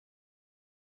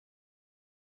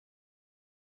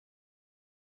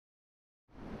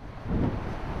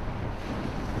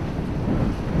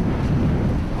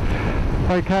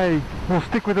Okay, we'll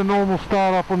stick with a normal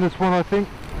start up on this one, I think.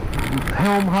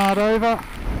 Helm hard over,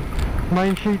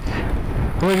 main sheets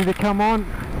ready to come on,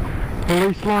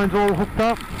 release lines all hooked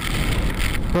up,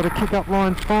 got a kick up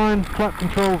line's fine, flap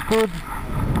control's good.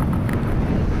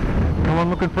 Come on,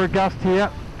 looking for a gust here,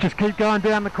 just keep going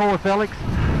down the course, Alex.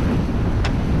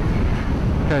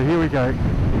 Okay, here we go.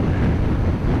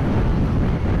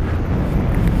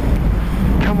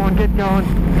 Come on, get going,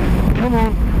 come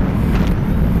on.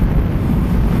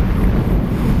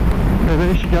 Okay,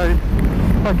 there she goes.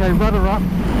 Okay, rudder up.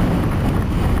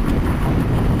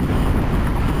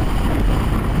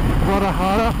 Rudder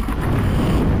harder.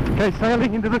 Okay,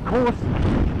 sailing into the course.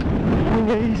 Wing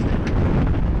east.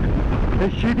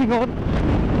 They're shooting on.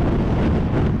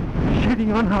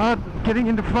 Shooting on hard. Getting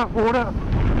into front water.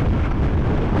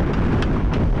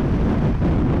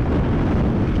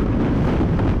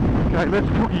 Okay, let's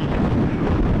boogie.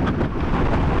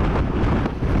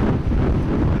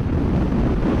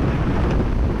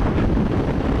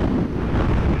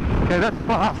 Okay, that's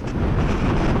fast.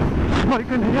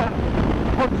 Smoking here.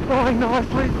 Pod's flying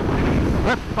nicely.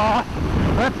 That's fast.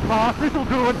 That's fast. This'll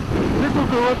do it. This'll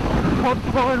do it. Pod's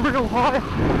flying real high.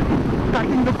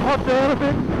 Backing the pod down a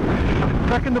bit.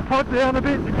 Backing the pod down a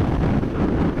bit.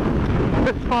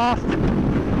 That's fast.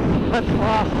 That's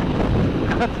fast.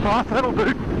 That's fast. That'll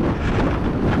do.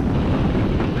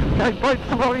 Okay, boat's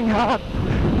slowing hard.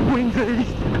 Wings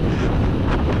east.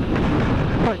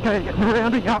 Okay,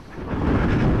 rounding up.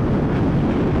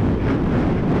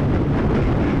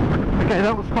 Okay,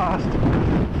 that was fast.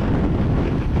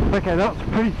 Okay, that was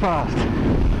pretty fast.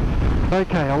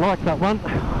 Okay, I like that one.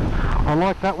 I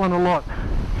like that one a lot.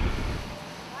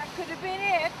 That could have been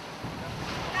it.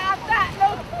 Now that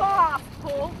looked fast,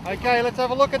 Paul. Okay, let's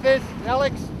have a look at this.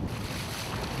 Alex,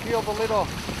 peel the lid off.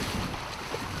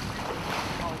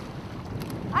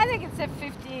 I think it's a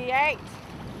 58.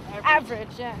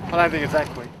 Average, yeah. I don't think it's that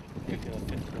quick.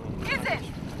 Is it?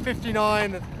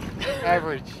 59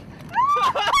 average.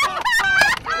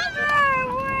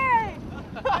 No way!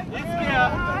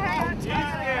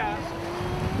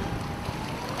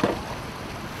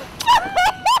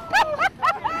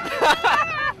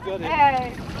 Got it.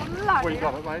 Hey, I'm lucky. Well, you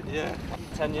got it, mate. Yeah,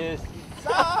 10 years.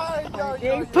 Put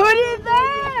it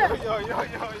there!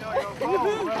 Oh,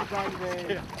 well done,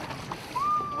 man.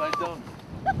 Well done.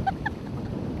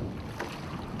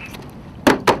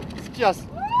 It's just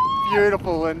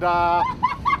beautiful, and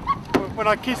when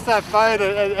I kissed that boat,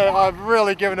 I've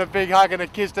really given a big hug and a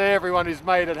kiss to everyone who's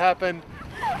made it happen.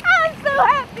 I'm so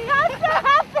happy! I'm so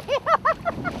happy!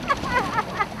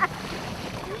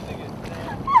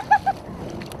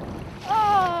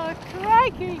 Oh,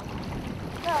 crikey!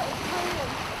 That was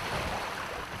brilliant.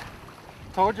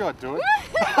 Told you I'd do it.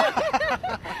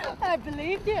 I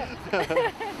believed you.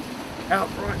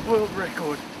 Outright world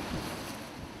record.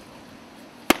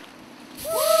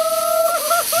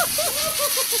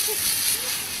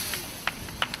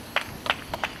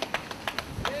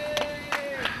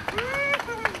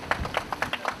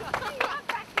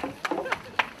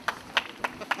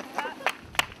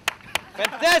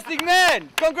 Fantastic, man!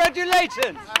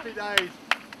 Congratulations! Happy days.